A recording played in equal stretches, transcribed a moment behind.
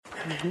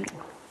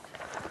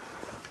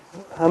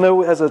I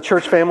know as a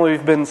church family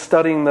we've been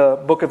studying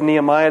the book of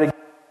Nehemiah. To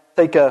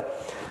take a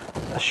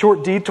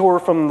short detour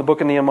from the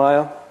book of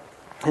Nehemiah,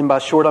 and by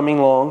short I mean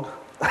long.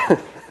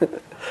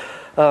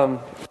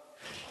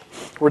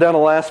 We're down to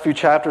the last few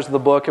chapters of the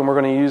book, and we're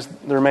going to use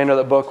the remainder of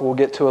the book. We'll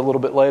get to a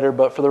little bit later,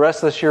 but for the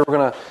rest of this year we're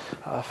going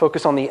to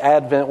focus on the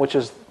Advent, which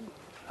is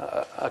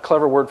a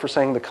clever word for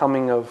saying the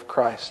coming of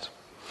Christ.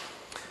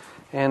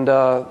 And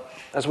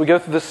as we go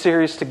through this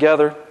series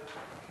together,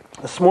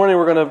 this morning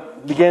we're going to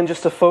begin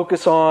just to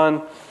focus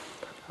on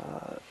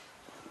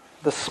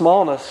the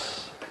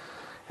smallness.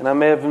 And I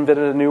may have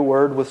invented a new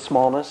word with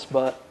smallness,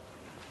 but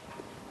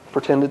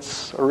pretend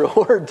it's a real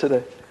word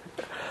today.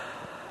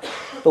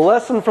 The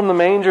lesson from the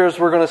Mangers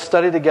we're going to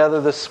study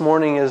together this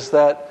morning is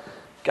that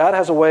God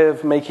has a way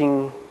of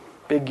making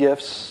big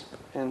gifts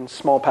in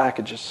small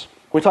packages.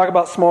 When we talk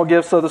about small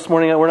gifts, though, this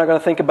morning, we're not going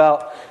to think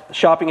about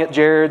shopping at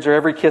Jared's or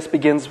every kiss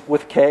begins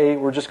with K.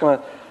 We're just going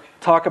to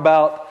talk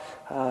about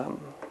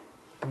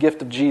the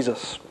gift of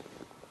Jesus.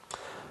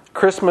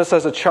 Christmas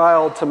as a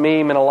child to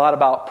me meant a lot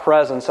about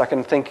presents. I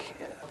can think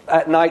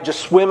at night just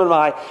swim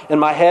in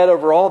my head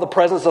over all the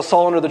presents I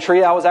saw under the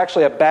tree. I was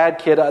actually a bad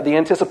kid. The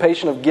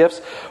anticipation of gifts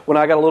when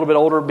I got a little bit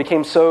older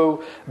became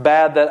so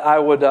bad that I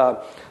would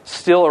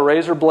steal a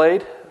razor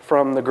blade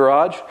from the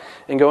garage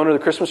and go under the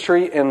Christmas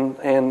tree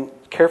and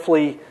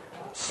carefully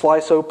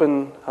slice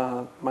open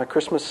my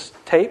Christmas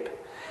tape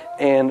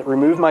and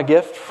remove my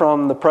gift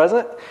from the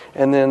present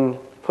and then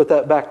put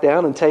that back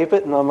down and tape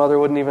it, and my mother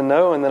wouldn't even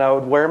know, and then I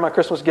would wear my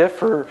Christmas gift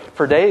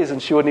for days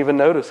and she wouldn't even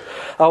notice.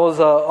 I was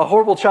a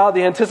horrible child.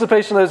 The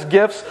anticipation of those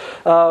gifts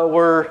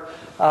were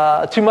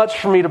too much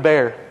for me to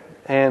bear,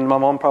 and my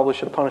mom probably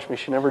should have punished me.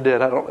 She never did.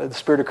 The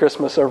spirit of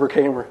Christmas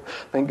overcame her.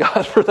 Thank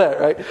God for that,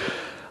 right?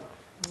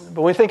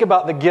 But when we think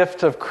about the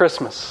gift of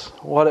Christmas,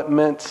 what it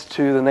meant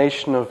to the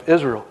nation of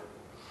Israel,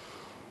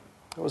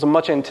 it was a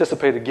much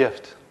anticipated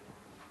gift.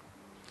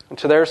 And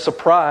to their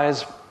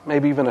surprise,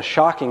 maybe even a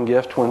shocking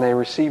gift when they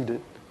received it,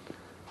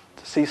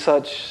 to see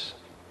such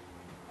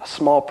a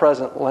small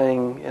present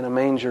laying in a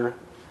manger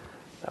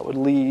that would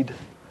lead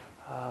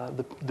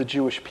the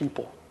Jewish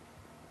people.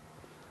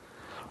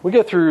 We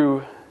go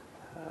through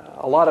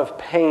a lot of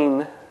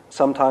pain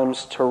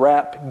sometimes to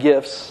wrap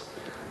gifts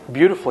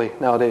beautifully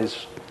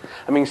nowadays.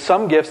 I mean,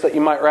 some gifts that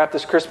you might wrap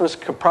this Christmas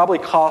could probably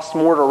cost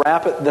more to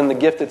wrap it than the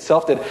gift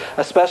itself did,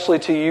 especially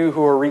to you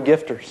who are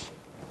re-gifters.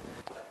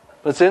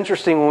 But it's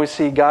interesting when we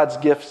see God's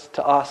gifts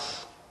to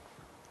us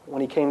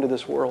when He came to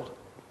this world.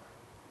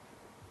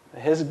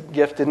 His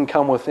gift didn't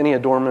come with any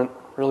adornment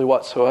really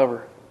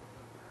whatsoever.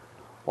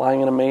 Lying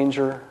in a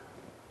manger,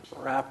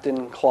 wrapped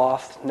in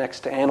cloth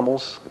next to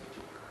animals.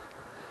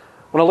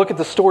 When I look at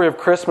the story of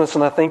Christmas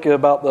and I think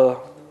about the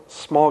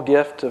small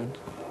gift of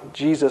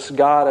Jesus,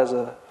 God as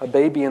a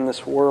baby in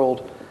this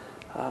world,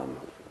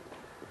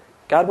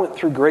 God went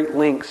through great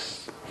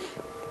lengths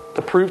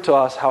to prove to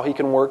us how He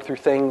can work through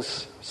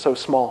things so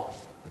small.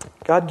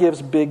 God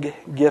gives big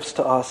gifts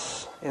to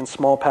us in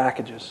small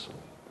packages.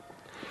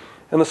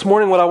 And this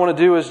morning what I want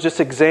to do is just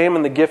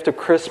examine the gift of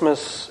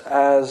Christmas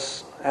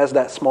as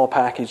that small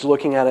package,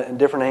 looking at it in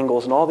different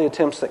angles and all the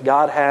attempts that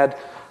God had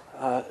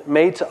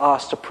made to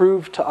us to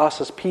prove to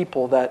us as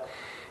people that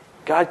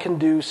God can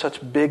do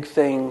such big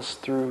things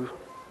through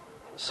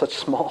such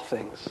small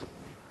things.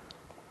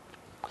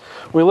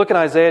 When we look in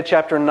Isaiah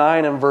chapter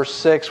 9 and verse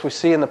 6, we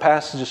see in the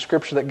passage of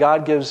Scripture that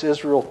God gives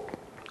Israel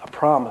a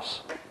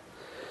promise.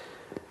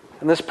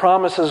 And this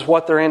promise is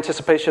what their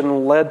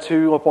anticipation led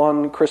to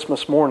upon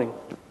Christmas morning.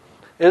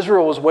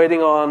 Israel was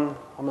waiting on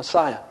a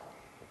Messiah.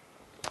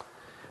 It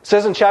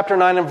says in chapter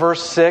 9 and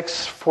verse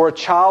 6, "For a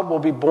child will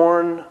be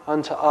born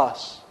unto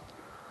us,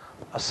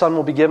 a son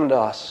will be given to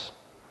us,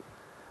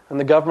 and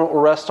the government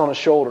will rest on his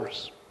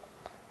shoulders.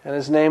 And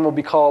his name will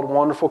be called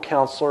Wonderful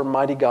Counselor,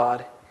 Mighty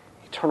God,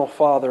 Eternal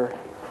Father,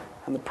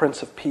 and the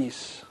Prince of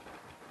Peace."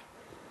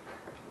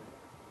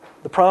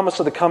 The promise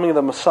of the coming of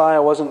the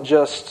Messiah wasn't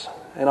just,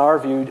 in our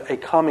view, a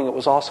coming, it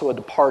was also a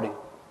departing.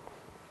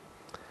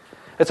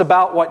 It's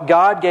about what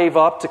God gave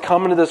up to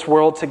come into this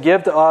world to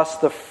give to us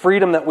the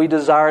freedom that we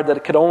desired, that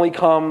it could only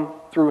come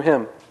through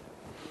Him.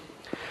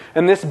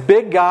 And this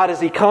big God,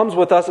 as He comes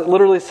with us, it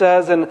literally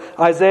says in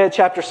Isaiah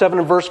chapter 7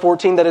 and verse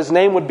 14 that His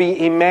name would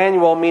be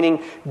Emmanuel,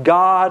 meaning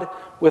God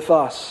with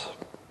us.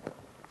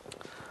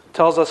 It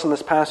tells us in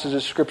this passage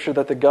of Scripture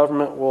that the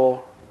government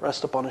will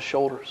rest upon His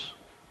shoulders.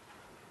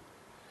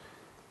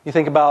 You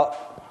think about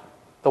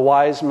the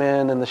wise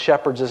men and the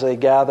shepherds as they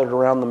gathered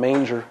around the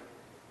manger.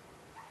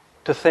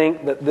 To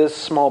think that this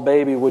small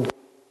baby would give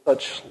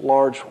such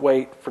large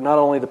weight for not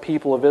only the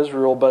people of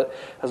Israel, but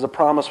as the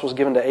promise was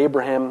given to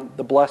Abraham,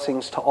 the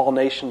blessings to all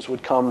nations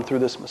would come through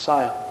this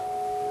Messiah.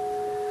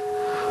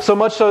 So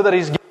much so that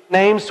He's given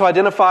names to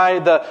identify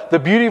the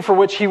beauty for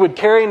which He would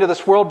carry into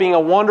this world, being a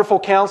wonderful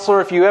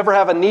counselor. If you ever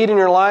have a need in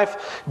your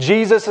life,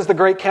 Jesus is the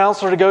great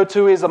counselor to go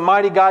to. He is a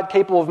mighty God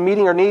capable of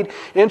meeting our need.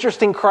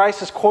 Interesting,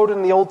 Christ is quoted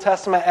in the Old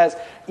Testament as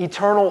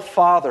Eternal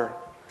Father.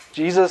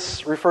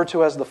 Jesus referred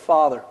to as the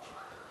Father.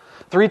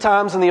 3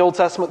 times in the Old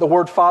Testament the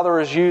word Father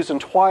is used,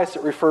 and twice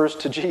it refers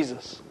to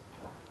Jesus.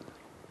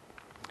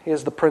 He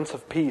is the Prince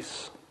of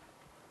Peace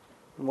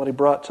and what He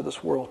brought to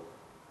this world.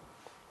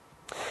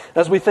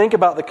 As we think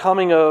about the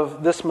coming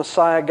of this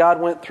Messiah, God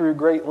went through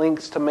great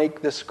lengths to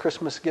make this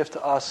Christmas gift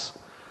to us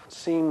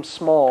seem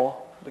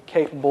small, but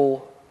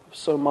capable of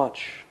so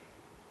much.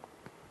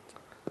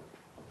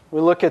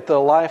 We look at the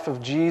life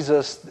of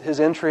Jesus, His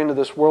entry into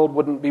this world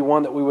wouldn't be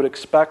one that we would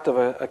expect of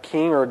a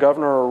king or a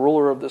governor or a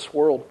ruler of this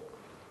world.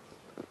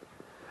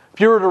 If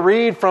you were to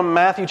read from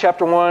Matthew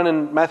chapter 1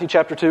 and Matthew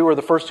chapter 2, or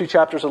the first 2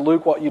 chapters of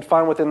Luke, what you'd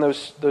find within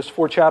those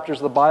 4 chapters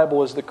of the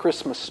Bible is the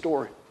Christmas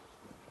story.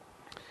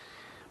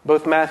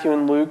 Both Matthew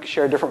and Luke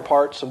share different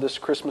parts of this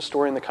Christmas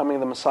story and the coming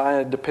of the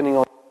Messiah, depending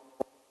on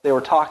who they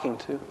were talking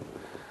to.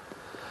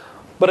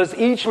 But as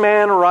each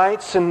man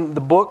writes in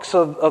the books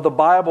of the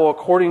Bible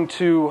according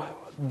to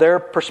their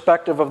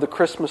perspective of the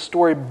Christmas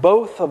story,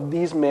 both of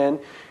these men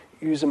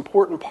use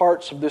important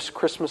parts of this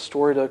Christmas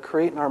story to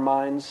create in our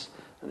minds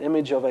an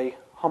image of a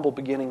humble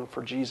beginning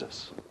for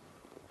Jesus.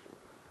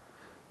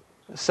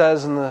 It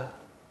says in the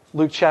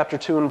Luke chapter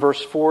 2 and verse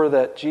 4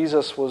 that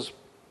Jesus was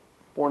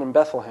born in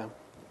Bethlehem.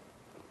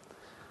 It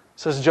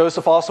says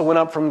Joseph also went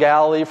up from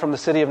Galilee, from the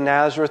city of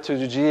Nazareth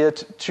to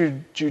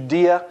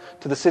Judea,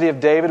 to the city of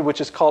David,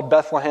 which is called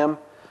Bethlehem,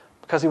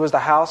 because he was the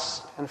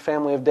house and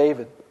family of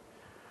David,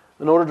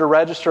 in order to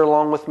register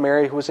along with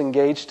Mary, who was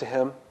engaged to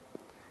him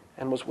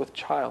and was with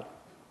child.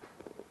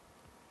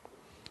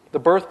 The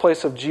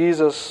birthplace of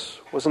Jesus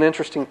was an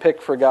interesting pick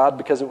for God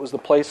because it was the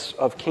place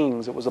of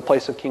kings. It was the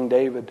place of King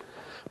David.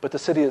 But the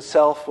city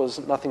itself was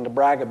nothing to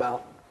brag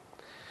about.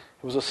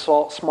 It was a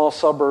small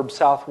suburb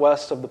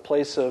southwest of the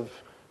place of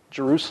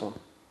Jerusalem.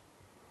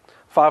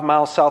 5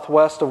 miles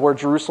southwest of where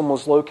Jerusalem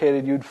was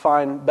located, you'd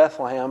find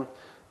Bethlehem,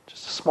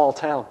 just a small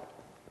town.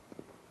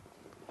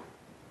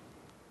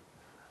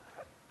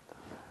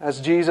 As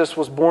Jesus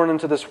was born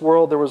into this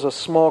world, there was a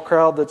small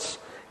crowd that's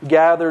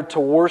gathered to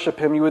worship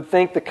Him. You would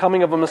think the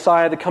coming of a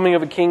Messiah, the coming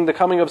of a king, the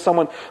coming of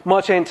someone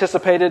much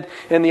anticipated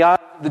in the eyes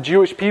of the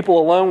Jewish people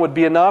alone would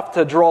be enough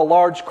to draw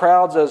large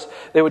crowds as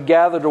they would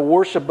gather to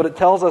worship. But it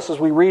tells us, as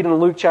we read in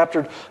Luke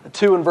chapter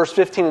 2 and verse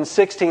 15 and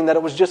 16, that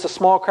it was just a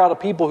small crowd of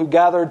people who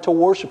gathered to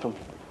worship Him.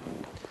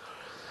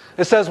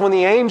 It says, when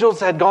the angels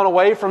had gone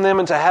away from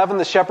them into heaven,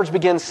 the shepherds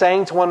began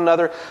saying to one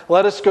another,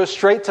 "Let us go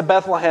straight to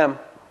Bethlehem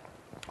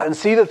and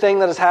see the thing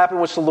that has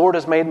happened, which the Lord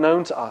has made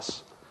known to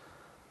us."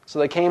 So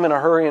they came in a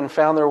hurry and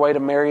found their way to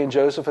Mary and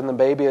Joseph and the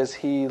baby as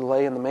he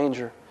lay in the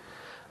manger.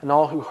 And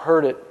all who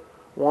heard it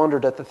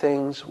wondered at the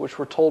things which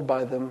were told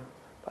by them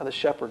by the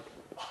shepherd.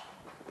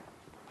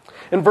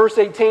 In verse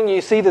 18, you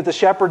see that the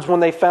shepherds,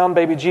 when they found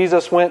baby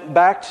Jesus, went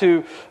back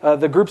to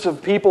the groups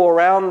of people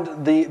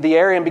around the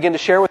area and began to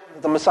share with them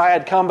that the Messiah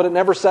had come. But it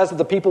never says that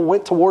the people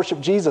went to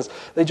worship Jesus.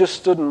 They just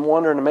stood in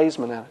wonder and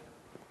amazement at it.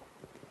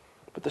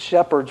 But the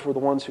shepherds were the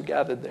ones who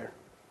gathered there.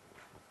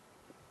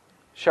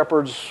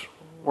 Shepherds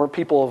weren't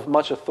people of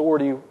much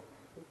authority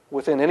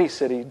within any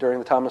city during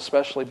the time,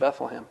 especially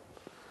Bethlehem.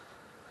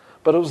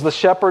 But it was the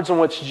shepherds in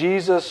which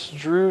Jesus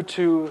drew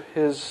to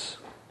His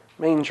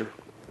manger.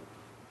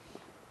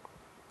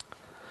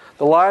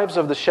 The lives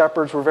of the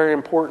shepherds were very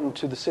important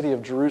to the city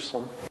of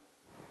Jerusalem.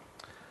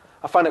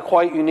 I find it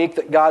quite unique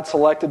that God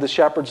selected the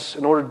shepherds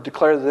in order to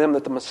declare to them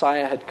that the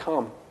Messiah had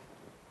come.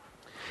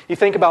 You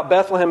think about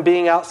Bethlehem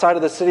being outside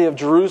of the city of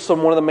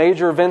Jerusalem. One of the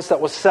major events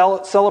that was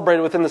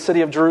celebrated within the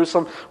city of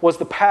Jerusalem was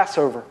the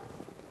Passover.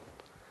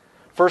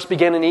 First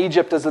began in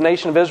Egypt as the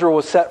nation of Israel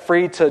was set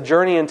free to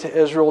journey into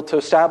Israel to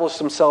establish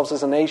themselves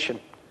as a nation.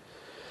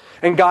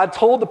 And God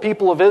told the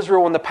people of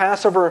Israel when the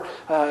Passover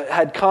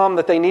had come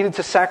that they needed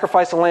to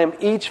sacrifice a lamb,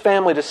 each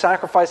family to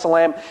sacrifice a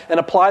lamb and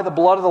apply the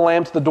blood of the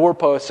lamb to the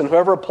doorposts. And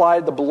whoever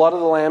applied the blood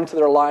of the lamb to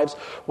their lives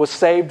was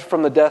saved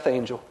from the death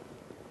angel.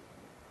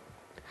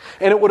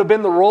 And it would have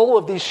been the role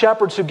of these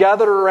shepherds who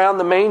gathered around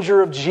the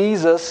manger of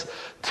Jesus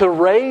to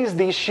raise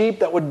these sheep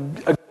that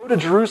would go to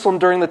Jerusalem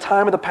during the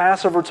time of the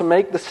Passover to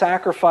make the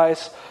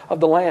sacrifice of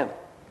the lamb.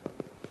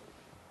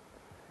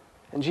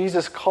 And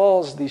Jesus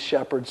calls these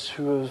shepherds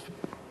who have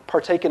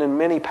partaken in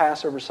many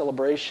Passover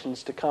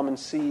celebrations to come and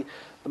see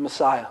the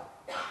Messiah,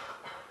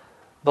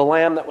 the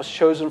lamb that was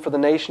chosen for the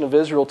nation of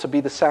Israel to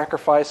be the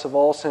sacrifice of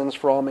all sins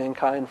for all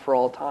mankind for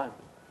all time.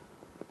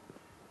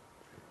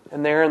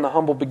 And there in the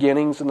humble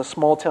beginnings in the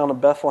small town of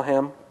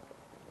Bethlehem,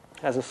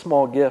 as a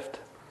small gift,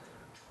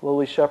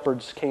 lowly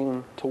shepherds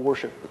came to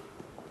worship.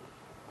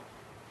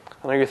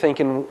 I know you're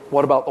thinking,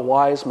 what about the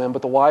wise men?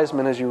 But the wise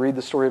men, as you read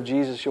the story of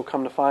Jesus, you'll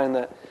come to find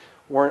that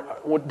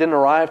didn't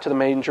arrive to the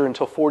manger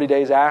until 40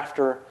 days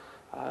after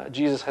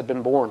Jesus had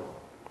been born.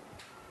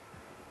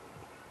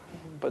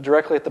 But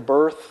directly at the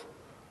birth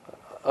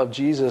of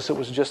Jesus, it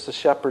was just the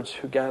shepherds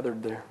who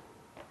gathered there.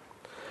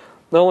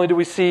 Not only do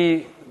we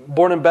see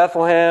born in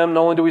Bethlehem,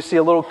 not only do we see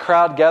a little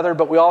crowd gathered,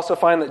 but we also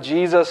find that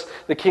Jesus,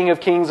 the King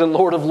of Kings and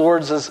Lord of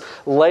Lords, is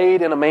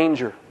laid in a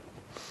manger.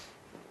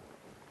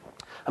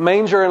 A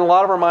manger, in a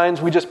lot of our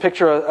minds, we just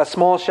picture a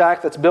small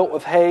shack that's built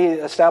with hay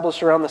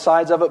established around the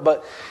sides of it.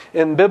 But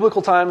in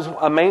biblical times,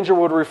 a manger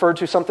would refer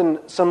to something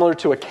similar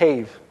to a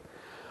cave.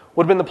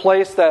 Would have been the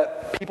place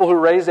that people who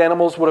raised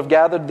animals would have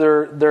gathered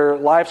their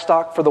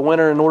livestock for the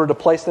winter in order to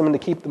place them and to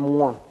keep them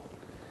warm.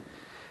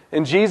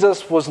 And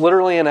Jesus was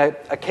literally in a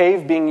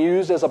cave being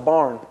used as a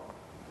barn.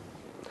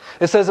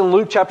 It says in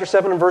Luke chapter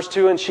 7 and verse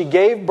 2, "And she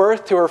gave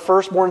birth to her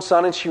firstborn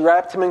son, and she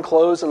wrapped him in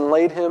clothes and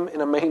laid him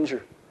in a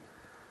manger,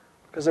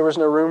 because there was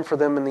no room for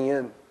them in the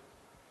inn."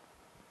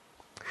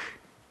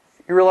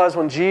 You realize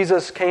when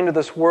Jesus came to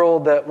this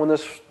world, that when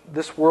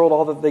this world,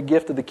 all that they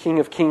gifted the King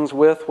of Kings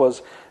with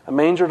was a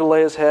manger to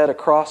lay his head, a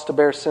cross to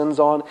bear sins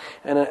on,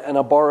 and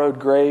a borrowed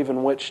grave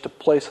in which to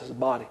place his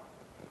body.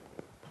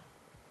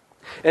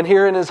 And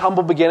here in his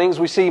humble beginnings,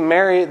 we see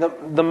Mary,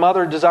 the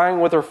mother,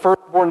 desiring with her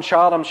firstborn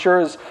child, I'm sure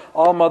as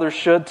all mothers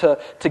should,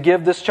 to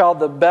give this child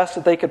the best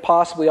that they could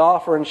possibly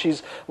offer. And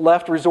she's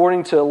left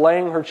resorting to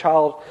laying her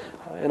child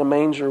in a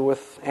manger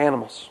with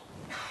animals.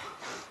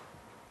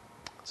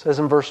 It says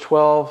in verse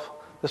 12,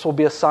 "This will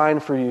be a sign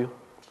for you.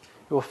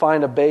 You will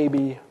find a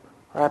baby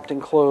wrapped in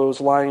clothes,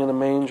 lying in a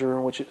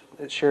manger," which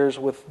it shares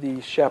with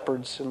the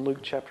shepherds in Luke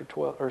chapter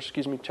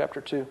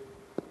 2.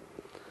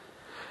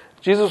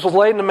 Jesus was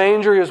laid in a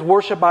manger. He was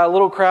worshipped by a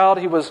little crowd.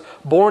 He was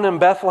born in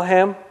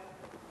Bethlehem.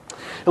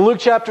 In Luke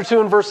chapter 2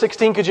 and verse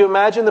 16, could you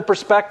imagine the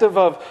perspective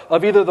of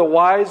either the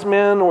wise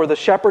men or the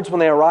shepherds when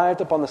they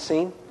arrived upon the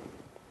scene?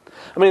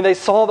 I mean, they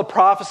saw the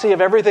prophecy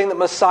of everything that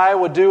Messiah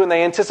would do, and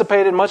they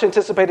much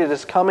anticipated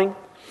his coming.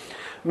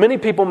 Many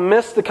people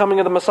missed the coming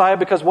of the Messiah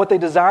because what they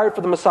desired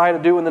for the Messiah to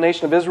do in the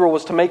nation of Israel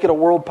was to make it a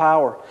world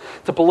power,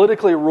 to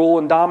politically rule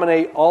and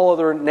dominate all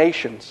other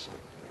nations.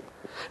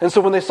 And so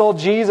when they saw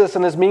Jesus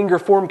in his meager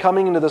form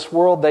coming into this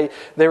world, they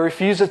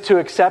refused to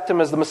accept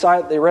him as the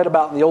Messiah that they read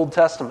about in the Old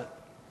Testament.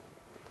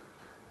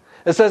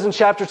 It says in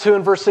chapter 2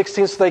 and verse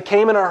 16, "So they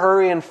came in a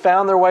hurry and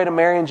found their way to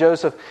Mary and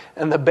Joseph,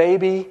 and the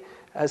baby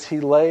as he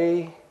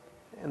lay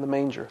in the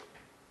manger."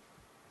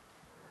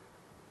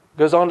 It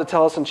goes on to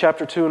tell us in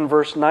chapter 2 and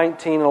verse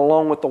 19, "And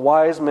along with the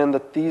wise men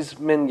that these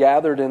men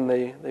gathered and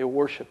they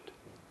worshipped."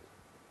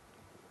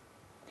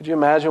 Could you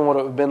imagine what it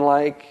would have been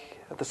like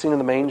at the scene of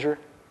the manger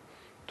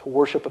to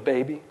worship a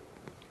baby?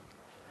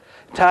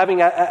 To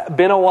having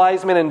been a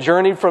wise man and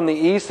journeyed from the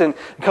east and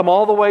come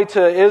all the way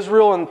to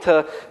Israel and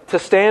to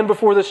stand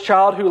before this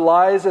child who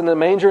lies in the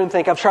manger and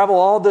think, I've traveled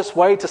all this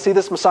way to see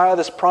this Messiah,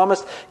 this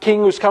promised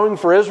king who's coming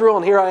for Israel,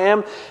 and here I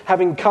am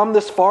having come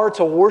this far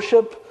to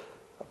worship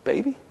a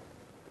baby?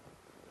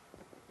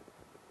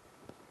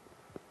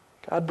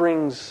 God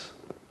brings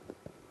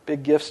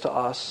big gifts to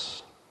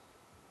us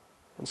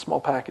in small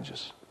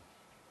packages.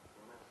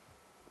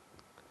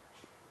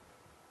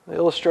 The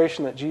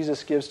illustration that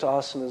Jesus gives to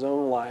us in his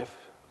own life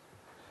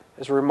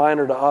is a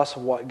reminder to us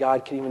of what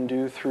God can even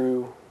do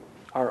through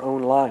our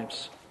own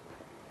lives.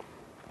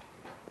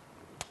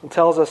 It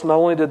tells us not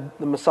only did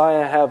the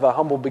Messiah have a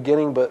humble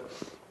beginning, but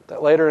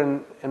that later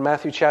in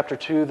Matthew chapter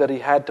 2 that he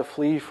had to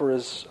flee for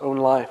his own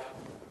life.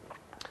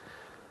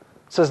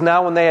 It says,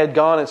 "Now when they had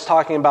gone," it's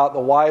talking about the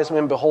wise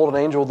men, "behold, an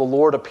angel of the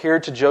Lord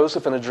appeared to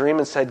Joseph in a dream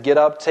and said, 'Get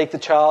up, take the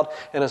child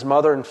and his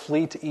mother and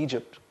flee to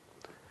Egypt,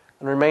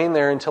 and remain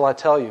there until I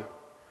tell you.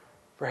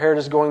 For Herod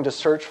is going to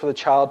search for the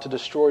child to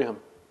destroy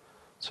him.'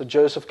 So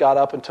Joseph got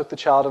up and took the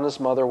child and his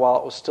mother while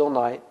it was still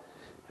night,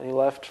 and he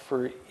left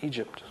for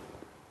Egypt."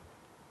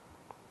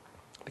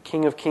 The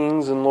King of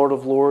Kings and Lord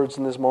of Lords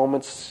in these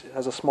moments,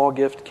 as a small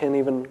gift, can't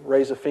even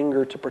raise a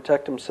finger to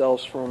protect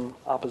themselves from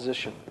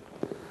opposition.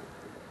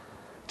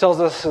 It tells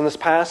us in this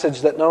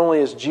passage that not only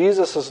is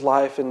Jesus'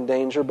 life in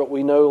danger, but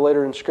we know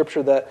later in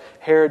Scripture that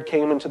Herod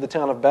came into the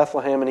town of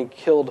Bethlehem and he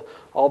killed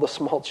all the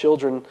small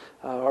children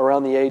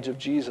around the age of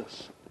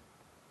Jesus.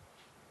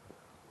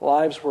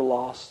 Lives were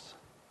lost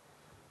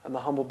in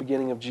the humble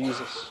beginning of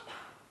Jesus.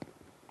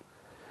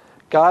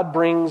 God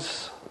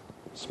brings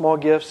small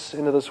gifts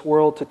into this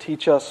world to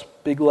teach us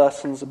big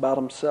lessons about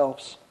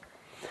himself.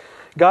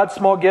 God's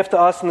small gift to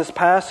us in this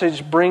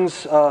passage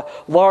brings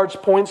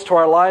large points to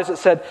our lives. It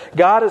said,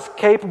 God is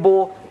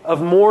capable of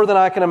more than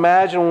I can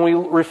imagine when we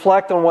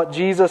reflect on what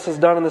Jesus has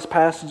done in this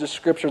passage of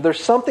Scripture.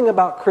 There's something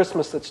about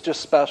Christmas that's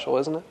just special,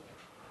 isn't it?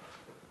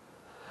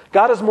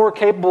 God is more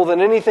capable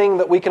than anything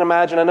that we can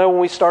imagine. I know when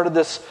we started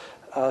this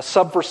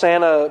Sub for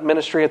Santa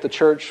ministry at the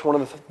church, one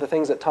of the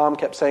things that Tom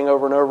kept saying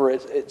over and over,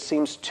 it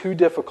seems too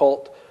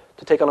difficult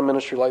to take on a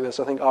ministry like this.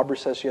 I think Aubrey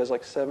says she has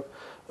like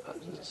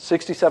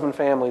 67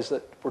 families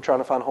that we're trying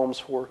to find homes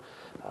for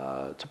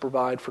to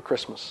provide for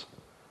Christmas.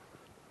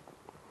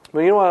 But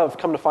you know what I've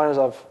come to find as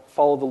I've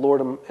followed the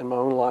Lord in my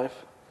own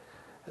life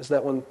is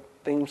that when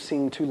things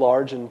seem too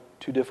large and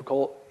too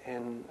difficult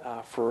and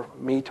for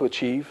me to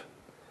achieve,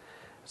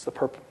 it's the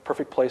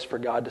perfect place for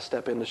God to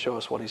step in to show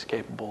us what he's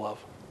capable of.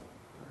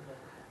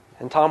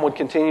 And Tom would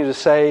continue to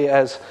say,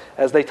 as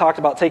they talked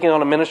about taking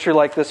on a ministry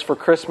like this for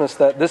Christmas,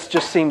 that this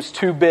just seems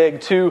too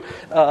big, too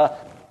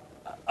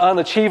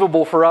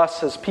unachievable for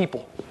us as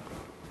people.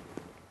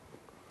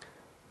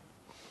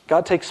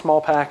 God takes small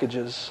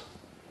packages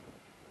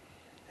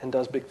and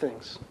does big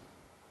things.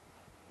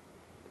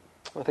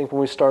 I think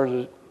when we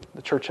started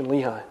the church in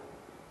Lehigh,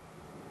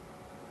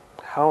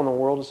 how in the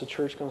world is the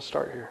church going to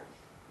start here?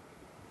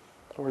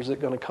 Where is it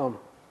going to come?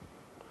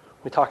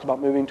 We talked about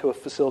moving to a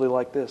facility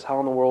like this. How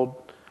in the world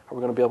are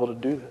we going to be able to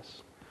do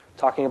this?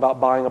 Talking about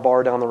buying a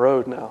bar down the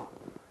road now.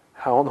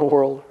 How in the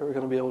world are we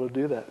going to be able to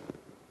do that?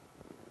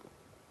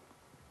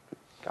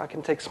 God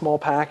can take small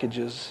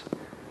packages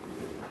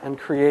and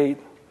create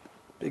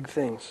big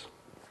things.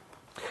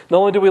 Not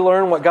only do we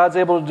learn what God's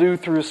able to do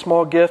through a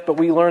small gift, but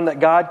we learn that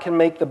God can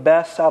make the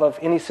best out of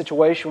any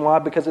situation. Why?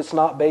 Because it's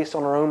not based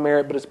on our own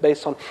merit, but it's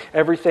based on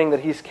everything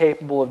that He's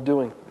capable of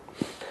doing.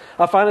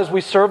 I find as we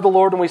serve the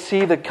Lord and we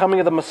see the coming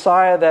of the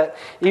Messiah that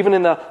even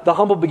in the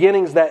humble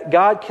beginnings that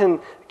God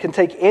can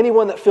take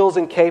anyone that feels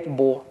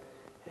incapable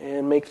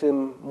and make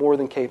them more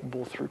than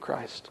capable through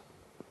Christ.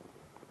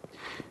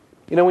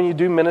 You know, when you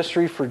do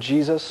ministry for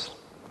Jesus,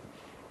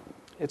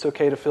 it's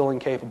okay to feel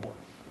incapable.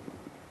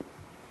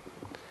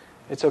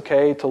 It's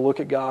okay to look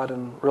at God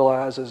and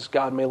realize as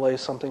God may lay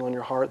something on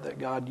your heart that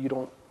God, you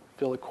don't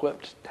feel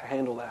equipped to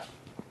handle that.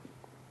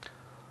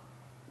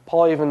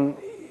 Paul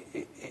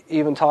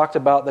even talked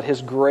about that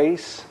His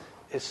grace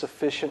is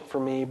sufficient for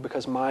me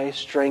because His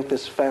strength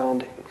is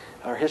found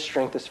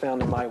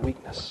in my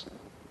weakness.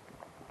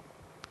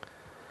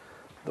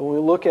 When we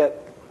look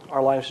at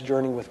our life's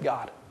journey with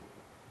God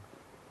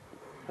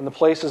and the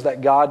places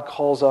that God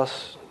calls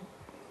us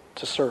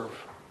to serve,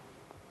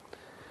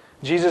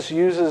 Jesus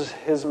uses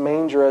His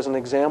manger as an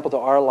example to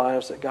our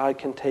lives that God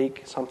can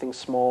take something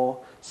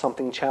small,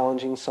 something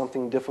challenging,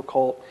 something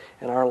difficult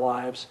in our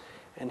lives,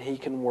 and He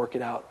can work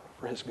it out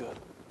for His good.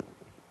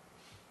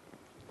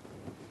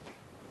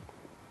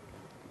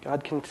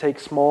 God can take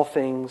small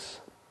things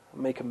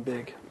and make them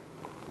big.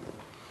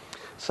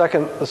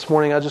 Second, this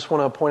morning I just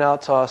want to point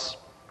out to us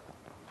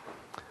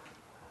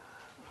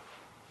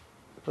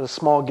that a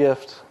small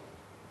gift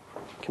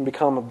can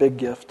become a big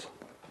gift.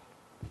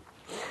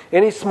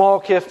 Any small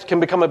gift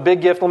can become a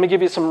big gift. Let me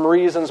give you some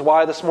reasons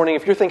why this morning.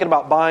 If you're thinking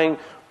about buying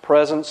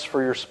presents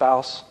for your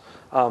spouse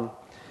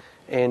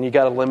and you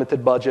got a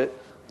limited budget,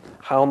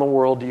 how in the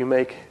world do you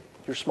make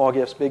your small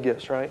gifts big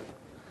gifts, right?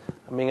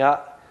 I mean,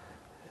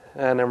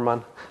 never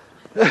mind.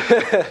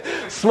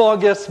 Small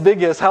gifts, big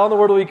gifts. How in the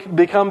world do we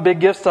become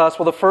big gifts to us?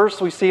 Well, the first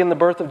we see in the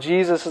birth of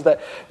Jesus is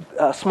that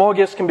small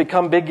gifts can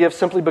become big gifts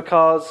simply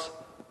because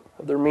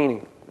of their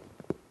meaning.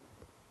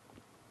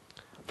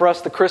 For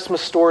us, the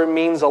Christmas story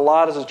means a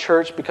lot as a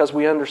church because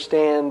we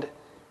understand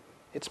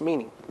its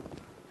meaning.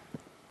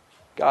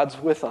 God's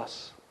with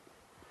us.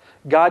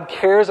 God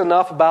cares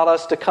enough about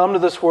us to come to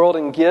this world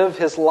and give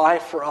His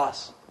life for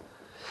us.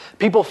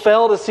 People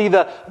fail to see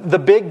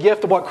the big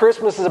gift of what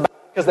Christmas is about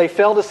because they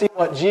fail to see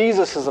what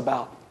Jesus is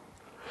about.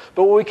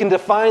 But when we can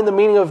define the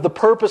meaning of the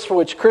purpose for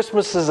which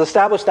Christmas is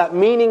established, that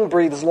meaning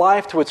breathes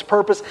life to its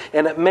purpose,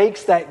 and it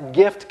makes that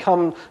gift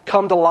come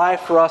to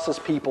life for us as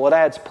people. It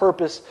adds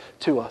purpose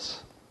to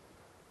us.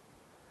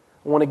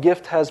 When a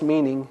gift has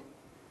meaning,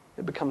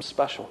 it becomes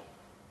special.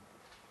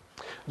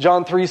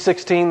 John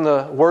 3:16,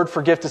 the word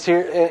for gift is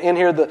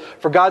here.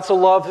 For God so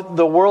loved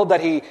the world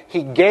that He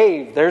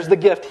gave. There's the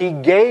gift. He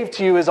gave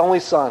to you His only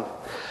Son.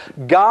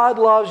 God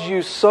loves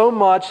you so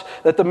much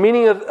that the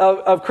meaning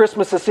of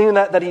Christmas is seen in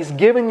that He's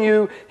given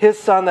you His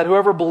Son, that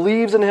whoever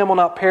believes in Him will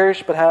not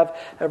perish but have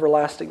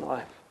everlasting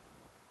life.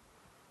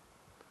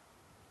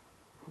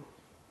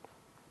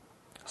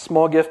 A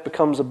small gift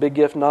becomes a big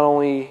gift not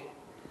only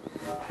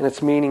in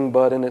its meaning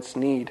but in its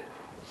need.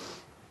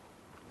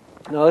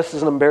 Now, this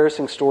is an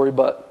embarrassing story,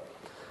 but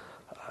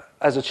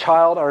as a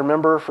child, I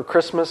remember for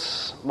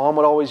Christmas, Mom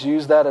would always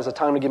use that as a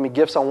time to give me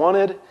gifts I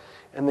wanted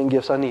and then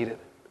gifts I needed.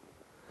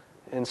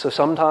 And so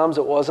sometimes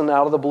it wasn't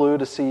out of the blue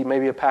to see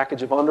maybe a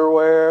package of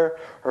underwear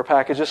or a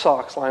package of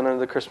socks lying under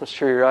the Christmas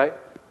tree, right?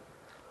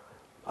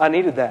 I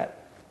needed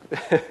that.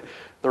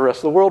 The rest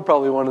of the world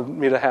probably wanted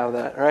me to have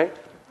that, right?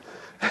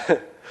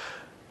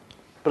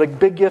 But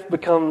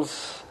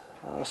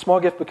a small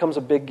gift becomes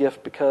a big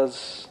gift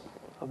because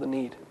of the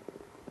need.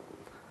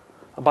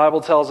 The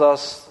Bible tells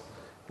us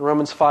in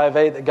Romans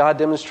 5:8 that God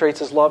demonstrates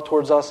His love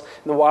towards us,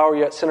 and while we're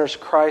yet sinners,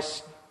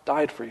 Christ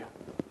died for you.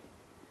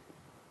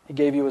 He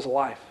gave you His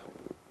life.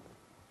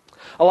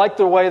 I like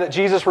the way that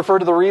Jesus referred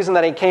to the reason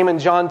that He came in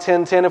John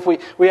 10:10. If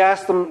we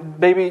ask the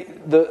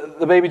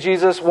baby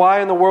Jesus, why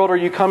in the world are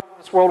you coming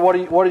to this world?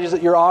 What is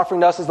it you're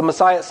offering to us? As the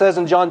Messiah says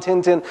in John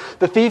 10:10,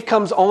 the thief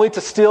comes only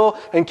to steal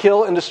and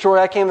kill and destroy.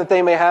 I came that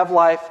they may have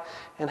life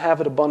and have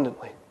it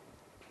abundantly.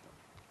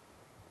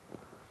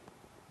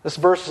 This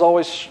verse has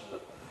always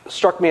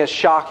struck me as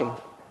shocking.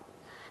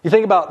 You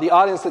think about the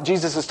audience that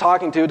Jesus is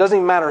talking to, it doesn't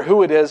even matter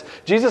who it is.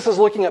 Jesus is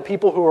looking at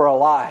people who are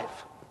alive.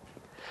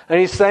 And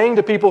He's saying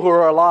to people who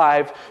are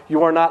alive,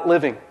 you are not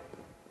living.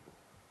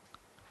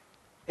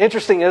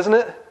 Interesting, isn't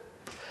it?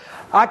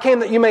 I came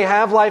that you may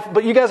have life,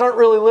 but you guys aren't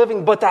really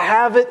living, but to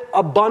have it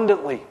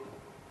abundantly.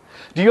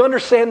 Do you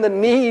understand the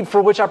need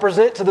for which I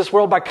present to this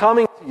world by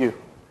coming to you?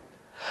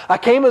 I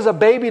came as a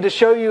baby to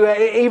show you,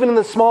 even in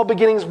the small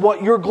beginnings,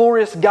 what your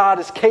glorious God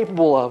is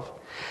capable of.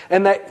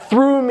 And that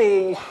through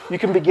me, you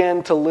can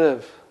begin to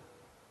live.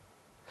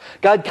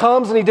 God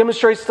comes and He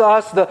demonstrates to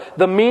us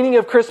the meaning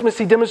of Christmas.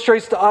 He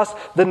demonstrates to us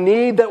the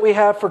need that we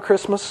have for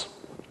Christmas.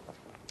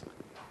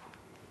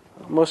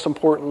 Most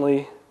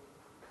importantly,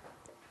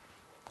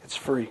 it's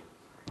free.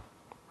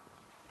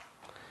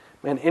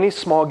 Man, any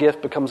small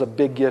gift becomes a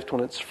big gift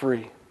when it's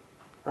free,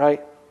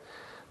 right?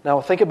 Now,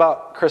 think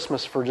about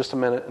Christmas for just a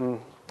minute, and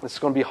it's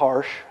going to be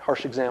harsh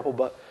example,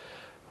 but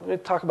let me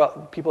talk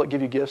about people that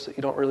give you gifts that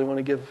you don't really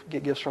want to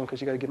get gifts from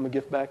because you got to give them a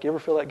gift back. You ever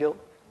feel that guilt?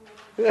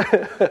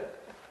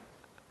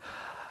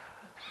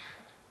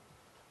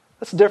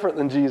 That's different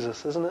than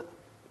Jesus, isn't it?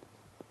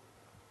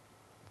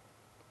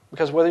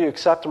 Because whether you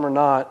accept Him or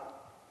not,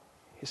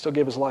 He still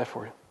gave His life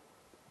for you.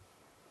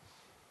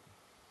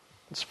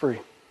 It's free.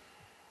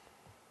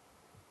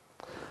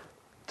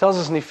 It tells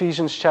us in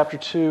Ephesians chapter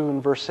 2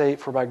 and verse 8,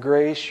 "For by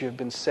grace you have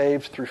been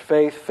saved through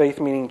faith."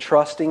 Faith meaning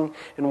trusting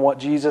in what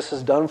Jesus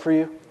has done for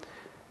you.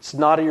 It's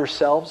not of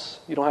yourselves.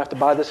 You don't have to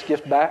buy this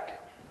gift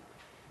back.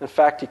 In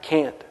fact, you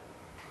can't.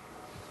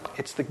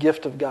 It's the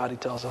gift of God, he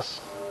tells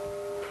us.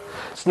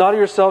 It's not of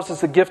yourselves,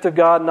 it's the gift of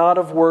God, not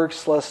of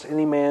works, lest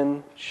any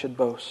man should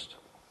boast.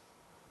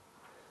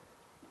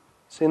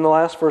 See, in the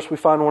last verse, we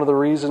find one of the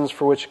reasons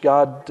for which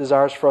God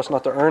desires for us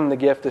not to earn the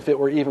gift if it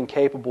were even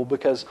capable,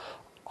 because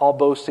all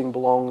boasting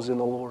belongs in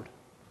the Lord.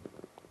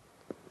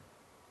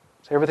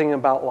 So everything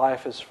about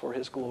life is for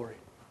His glory.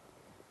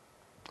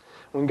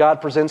 When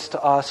God presents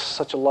to us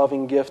such a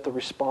loving gift, the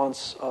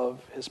response of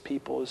His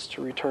people is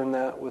to return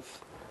that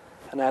with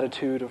an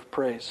attitude of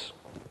praise.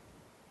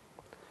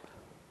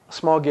 A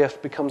small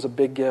gift becomes a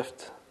big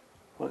gift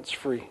when it's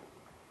free.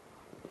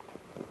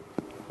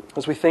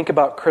 As we think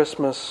about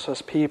Christmas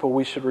as people,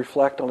 we should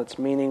reflect on its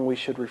meaning. We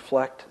should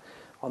reflect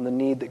on the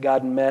need that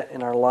God met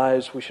in our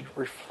lives. We should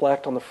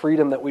reflect on the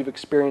freedom that we've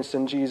experienced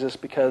in Jesus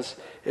because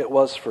it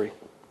was free.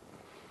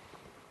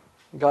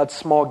 God's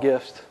small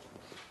gift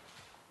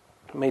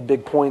made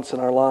big points in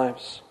our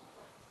lives.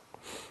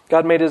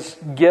 God made His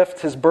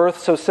gift, His birth,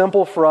 so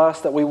simple for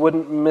us that we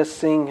wouldn't miss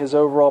seeing His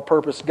overall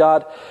purpose.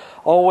 God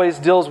always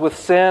deals with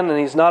sin, and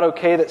He's not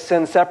okay that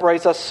sin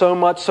separates us, so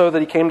much so that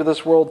He came to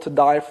this world to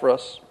die for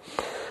us.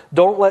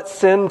 Don't let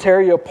sin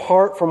tear you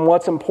apart from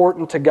what's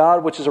important to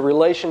God, which is a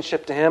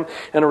relationship to Him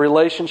and a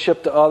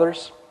relationship to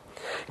others.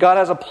 God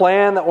has a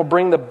plan that will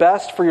bring the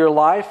best for your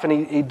life,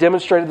 and He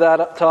demonstrated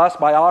that to us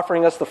by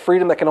offering us the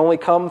freedom that can only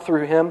come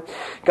through Him.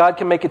 God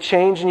can make a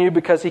change in you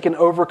because He can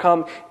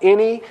overcome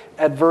any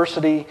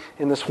adversity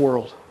in this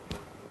world.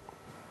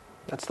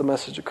 That's the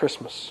message of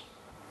Christmas.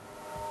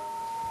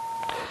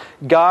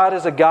 God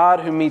is a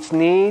God who meets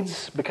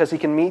needs because He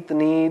can meet the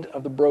need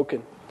of the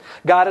broken.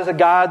 God is a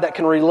God that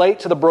can relate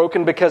to the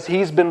broken because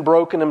He's been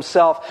broken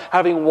Himself.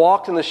 Having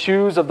walked in the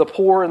shoes of the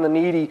poor and the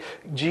needy,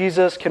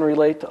 Jesus can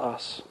relate to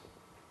us.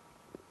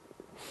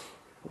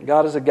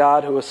 God is a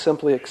God who will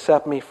simply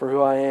accept me for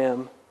who I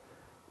am,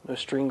 no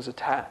strings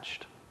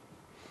attached.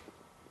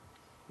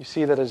 You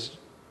see that as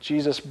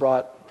Jesus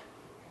brought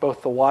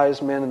both the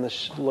wise men and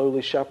the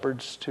lowly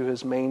shepherds to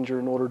His manger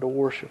in order to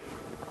worship.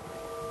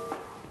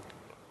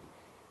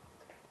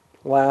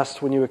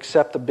 Last, when you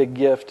accept the big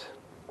gift,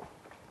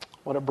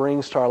 what it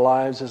brings to our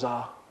lives is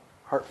a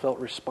heartfelt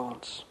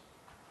response.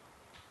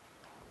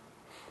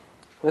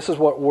 This is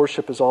what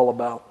worship is all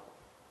about.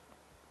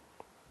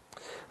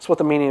 It's what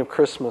the meaning of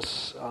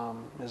Christmas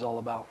is all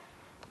about.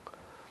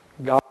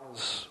 God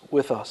is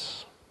with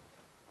us.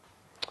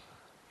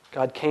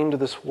 God came to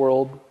this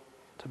world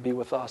to be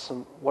with us.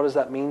 And what does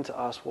that mean to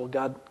us? Well,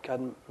 God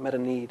met a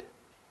need.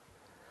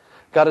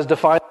 God has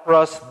defined for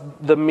us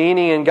the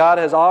meaning, and God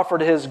has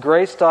offered His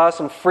grace to us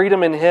and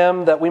freedom in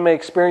Him that we may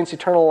experience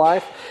eternal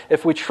life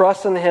if we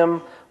trust in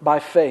Him by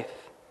faith.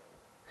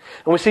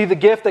 And we see the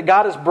gift that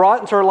God has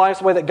brought into our lives,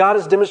 the way that God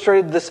has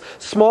demonstrated this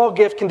small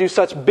gift can do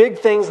such big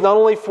things, not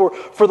only for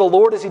the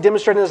Lord as He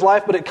demonstrated in His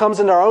life, but it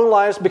comes into our own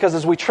lives because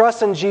as we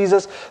trust in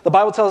Jesus, the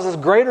Bible tells us,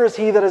 greater is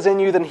He that is in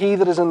you than he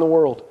that is in the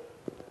world.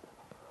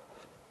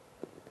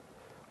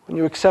 When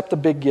you accept the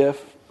big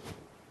gift,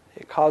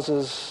 it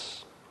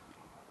causes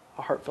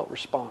a heartfelt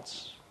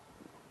response.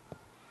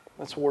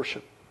 That's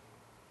worship.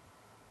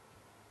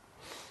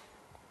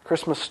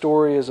 Christmas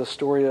story is a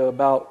story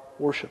about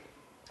worship.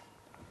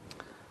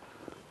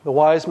 The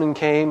wise men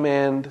came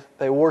and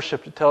they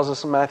worshipped. It tells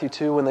us in Matthew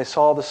 2, when they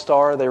saw the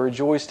star, they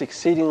rejoiced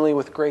exceedingly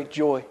with great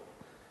joy.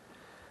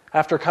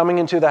 After coming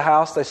into the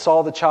house, they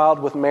saw the child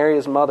with Mary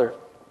his mother,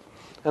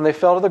 and they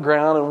fell to the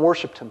ground and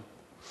worshipped Him.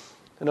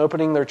 And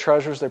opening their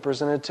treasures, they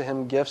presented to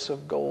Him gifts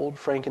of gold,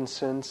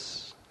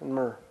 frankincense, and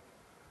myrrh.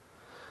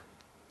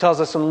 It tells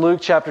us in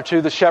Luke chapter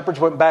 2, the shepherds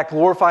went back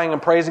glorifying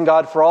and praising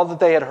God for all that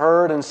they had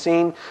heard and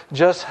seen,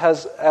 just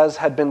as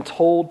had been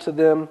told to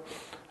them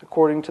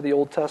according to the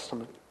Old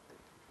Testament.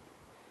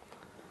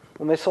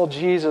 When they saw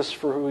Jesus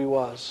for who He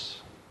was,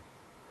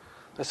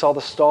 they saw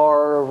the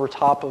star over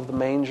top of the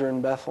manger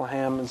in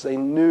Bethlehem as they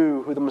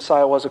knew who the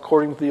Messiah was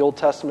according to the Old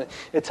Testament.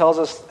 It tells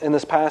us in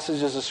this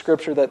passage as a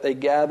scripture that they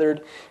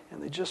gathered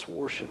and they just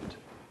worshipped.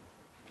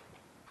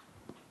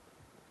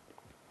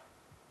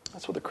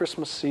 That's what the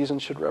Christmas season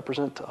should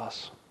represent to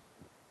us.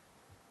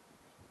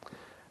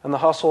 And the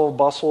hustle,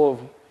 bustle of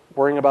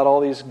worrying about all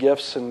these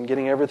gifts and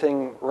getting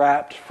everything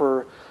wrapped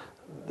for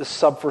the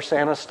Sub for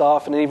Santa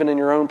stuff, and even in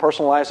your own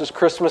personal lives, this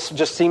Christmas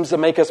just seems to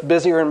make us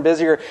busier and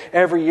busier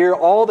every year.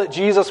 All that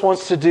Jesus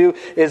wants to do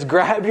is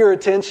grab your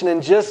attention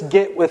and just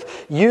get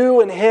with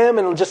you and Him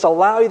and just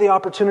allow you the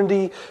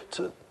opportunity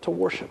to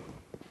worship.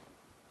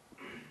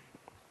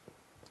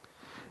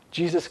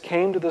 Jesus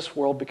came to this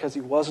world because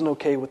He wasn't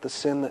okay with the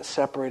sin that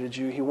separated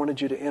you. He wanted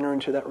you to enter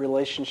into that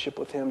relationship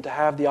with Him, to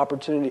have the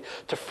opportunity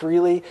to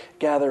freely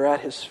gather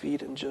at His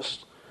feet and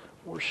just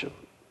worship.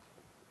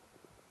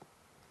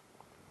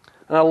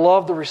 And I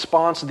love the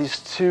response of these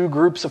two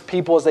groups of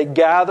people as they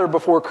gather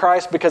before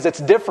Christ, because it's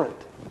different.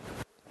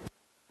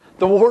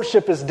 The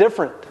worship is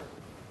different.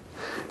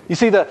 You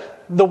see, the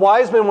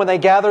wise men, when they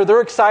gather, they're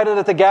excited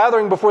at the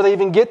gathering before they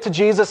even get to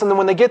Jesus. And then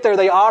when they get there,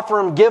 they offer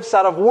Him gifts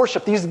out of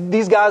worship.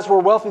 These guys were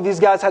wealthy. These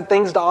guys had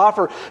things to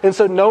offer. And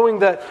so knowing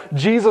that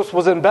Jesus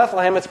was in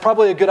Bethlehem, it's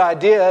probably a good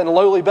idea in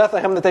lowly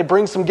Bethlehem that they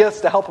bring some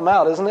gifts to help Him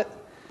out, isn't it?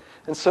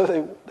 And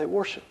so they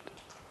worshiped.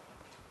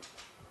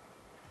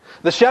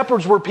 The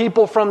shepherds were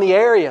people from the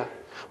area.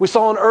 We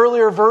saw in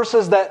earlier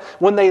verses that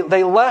when they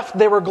left,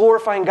 they were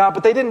glorifying God.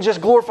 But they didn't just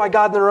glorify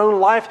God in their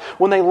own life.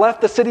 When they left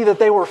the city that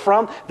they were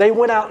from, they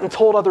went out and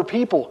told other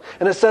people.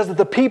 And it says that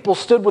the people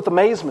stood with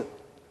amazement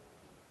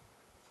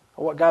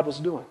at what God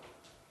was doing.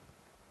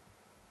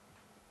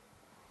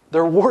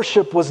 Their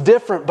worship was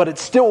different, but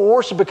it's still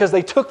worship because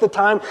they took the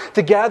time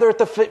to gather at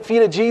the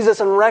feet of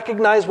Jesus and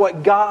recognize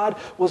what God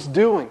was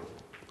doing.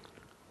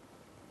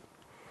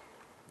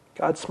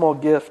 God's small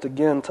gift,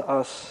 again, to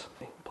us,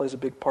 plays a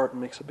big part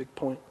and makes a big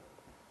point.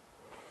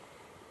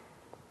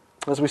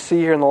 As we see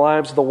here in the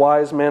lives of the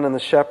wise men and the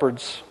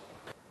shepherds,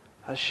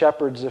 as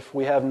shepherds, if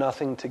we have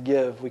nothing to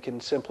give, we can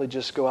simply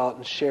just go out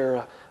and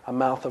share a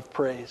mouth of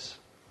praise.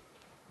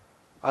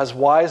 As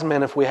wise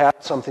men, if we have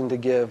something to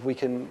give, we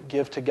can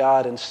give to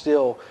God and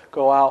still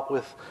go out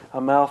with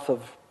a mouth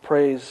of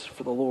praise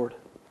for the Lord.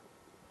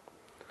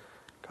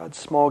 God's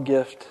small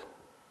gift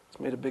has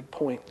made a big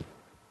point.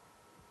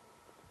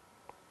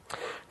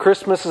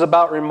 Christmas is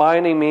about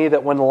reminding me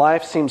that when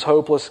life seems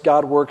hopeless,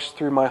 God works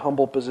through my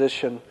humble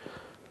position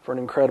for an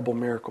incredible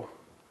miracle.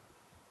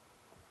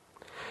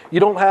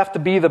 You don't have to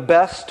be the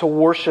best to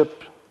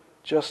worship,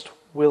 just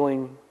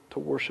willing to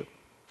worship.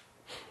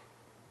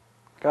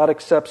 God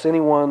accepts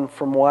anyone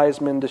from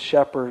wise men to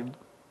shepherds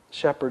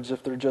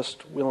if they're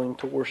just willing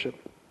to worship.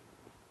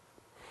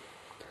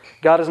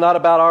 God is not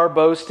about our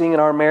boasting and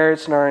our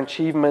merits and our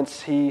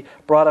achievements. He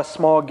brought a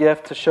small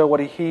gift to show what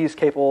He is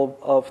capable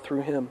of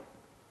through Him.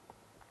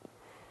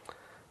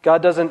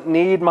 God doesn't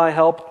need my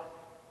help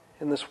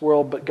in this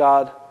world, but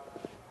God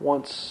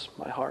wants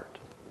my heart.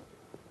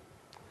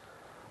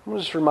 I'm going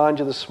to just remind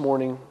you this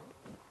morning,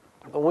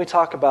 when we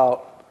talk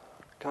about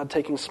God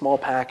taking small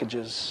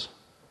packages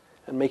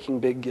and making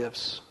big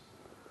gifts,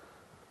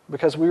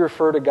 because we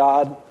refer to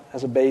God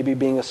as a baby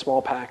being a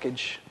small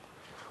package,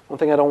 one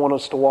thing I don't want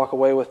us to walk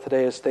away with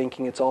today is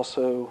thinking it's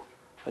also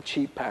a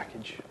cheap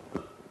package.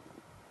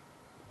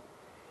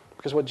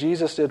 Because what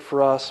Jesus did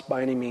for us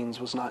by any means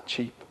was not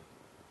cheap.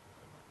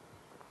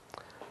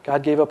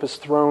 God gave up His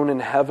throne in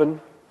heaven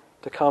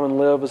to come and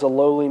live as a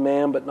lowly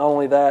man, but not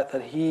only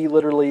that He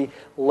literally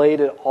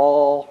laid it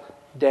all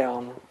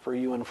down for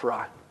you and for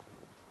I.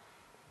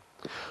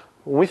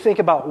 When we think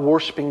about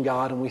worshiping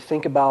God and we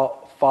think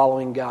about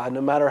following God,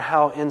 no matter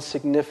how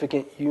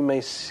insignificant you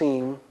may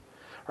seem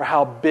or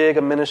how big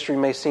a ministry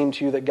may seem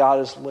to you that God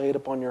has laid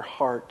upon your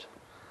heart,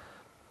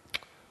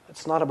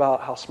 it's not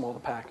about how small the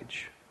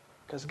package,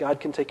 because God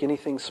can take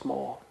anything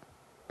small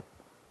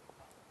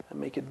and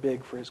make it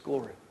big for His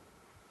glory.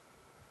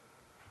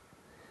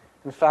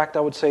 In fact, I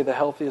would say the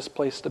healthiest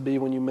place to be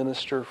when you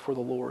minister for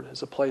the Lord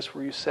is a place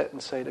where you sit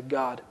and say to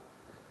God,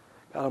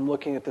 God, I'm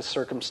looking at this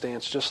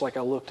circumstance just like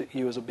I looked at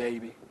you as a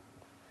baby.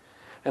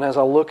 And as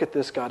I look at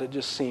this, God, it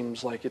just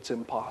seems like it's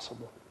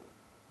impossible.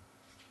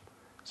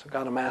 So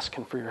God, I'm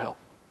asking for your help.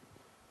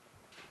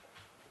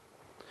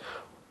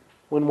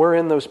 When we're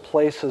in those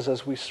places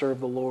as we serve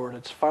the Lord,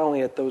 it's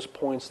finally at those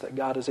points that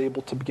God is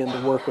able to begin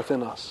to work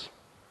within us.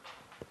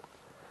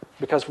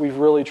 Because we've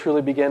really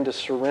truly begun to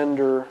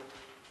surrender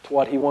to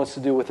what He wants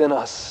to do within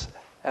us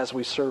as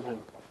we serve Him.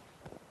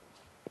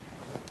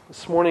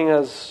 This morning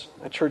as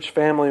a church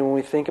family, when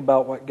we think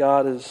about what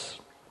God is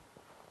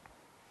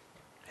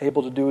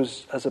able to do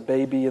as a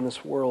baby in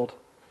this world,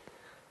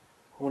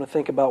 I want to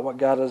think about what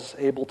God is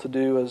able to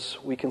do as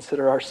we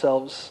consider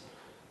ourselves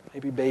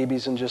maybe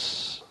babies and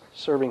just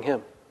serving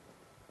Him.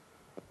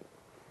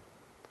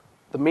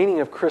 The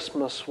meaning of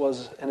Christmas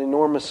was an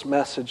enormous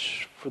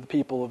message for the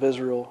people of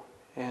Israel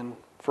and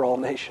for all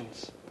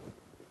nations.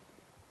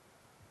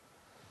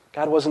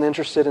 God wasn't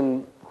interested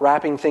in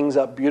wrapping things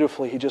up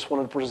beautifully. He just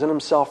wanted to present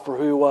Himself for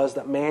who He was,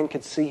 that man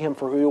could see Him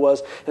for who He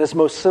was in His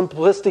most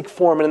simplistic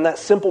form. And in that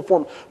simple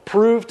form,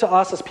 prove to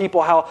us as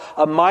people how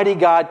a mighty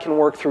God can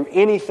work through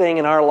anything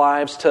in our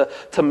lives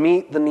to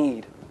meet the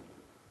need.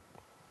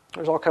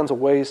 There's all kinds of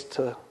ways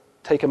to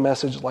take a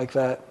message like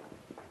that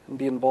and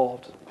be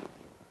involved.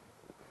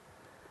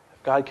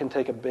 If God can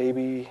take a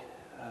baby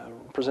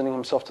presenting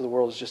himself to the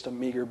world as just a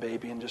meager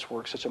baby and just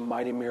work such a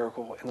mighty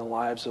miracle in the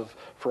lives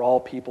for all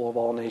people of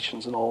all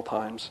nations and all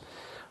times,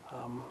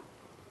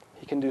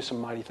 he can do some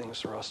mighty things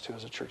for us too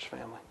as a church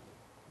family.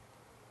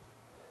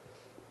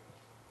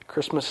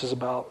 Christmas is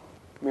about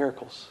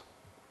miracles,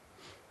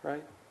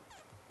 right?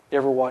 You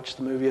ever watch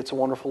the movie It's a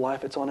Wonderful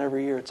Life? It's on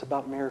every year. It's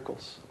about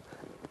miracles.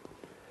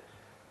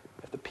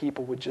 If the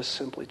people would just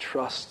simply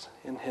trust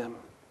in him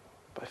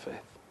by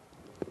faith.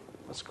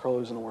 Let's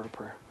close in a word of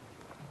prayer.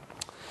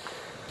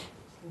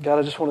 God,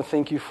 I just want to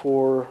thank you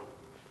for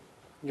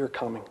your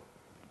coming.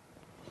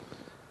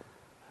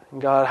 And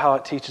God, how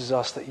it teaches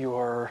us that you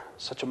are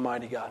such a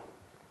mighty God,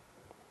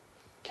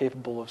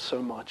 capable of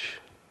so much.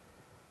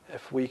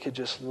 If we could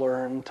just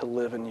learn to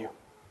live in you.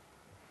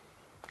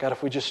 God,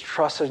 if we just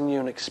trusted in you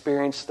and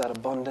experienced that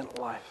abundant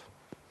life,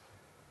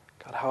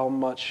 God, how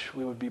much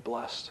we would be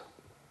blessed.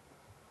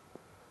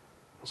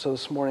 And so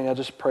this morning, I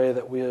just pray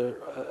that we,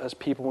 as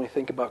people, when we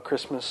think about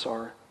Christmas,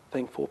 are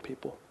thankful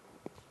people.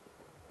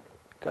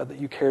 God, that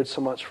you cared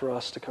so much for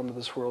us to come to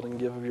this world and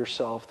give of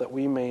yourself, that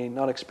we may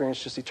not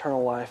experience just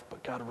eternal life,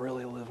 but God,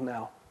 really live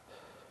now.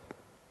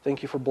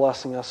 Thank you for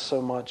blessing us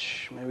so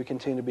much. May we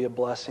continue to be a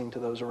blessing to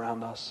those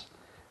around us.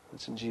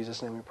 It's in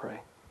Jesus' name we pray.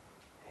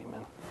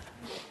 Amen.